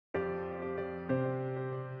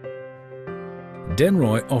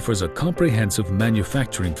Denroy offers a comprehensive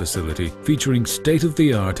manufacturing facility featuring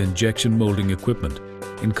state-of-the-art injection molding equipment,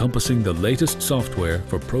 encompassing the latest software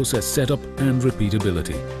for process setup and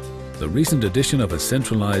repeatability. The recent addition of a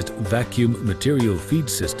centralized vacuum material feed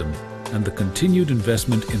system and the continued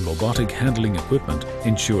investment in robotic handling equipment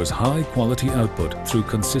ensures high-quality output through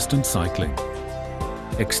consistent cycling.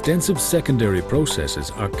 Extensive secondary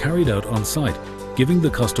processes are carried out on site, giving the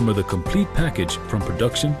customer the complete package from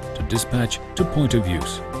production to dispatch to point of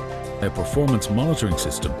use. A performance monitoring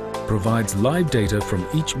system provides live data from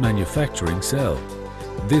each manufacturing cell.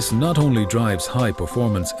 This not only drives high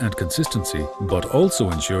performance and consistency, but also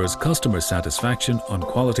ensures customer satisfaction on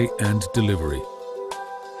quality and delivery.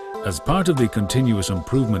 As part of the continuous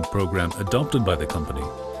improvement program adopted by the company,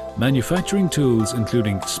 manufacturing tools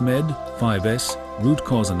including SMED, 5S, root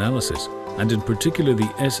cause analysis, and in particular the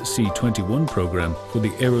SC21 program for the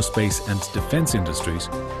aerospace and defense industries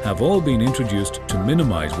have all been introduced to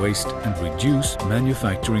minimize waste and reduce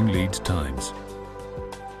manufacturing lead times.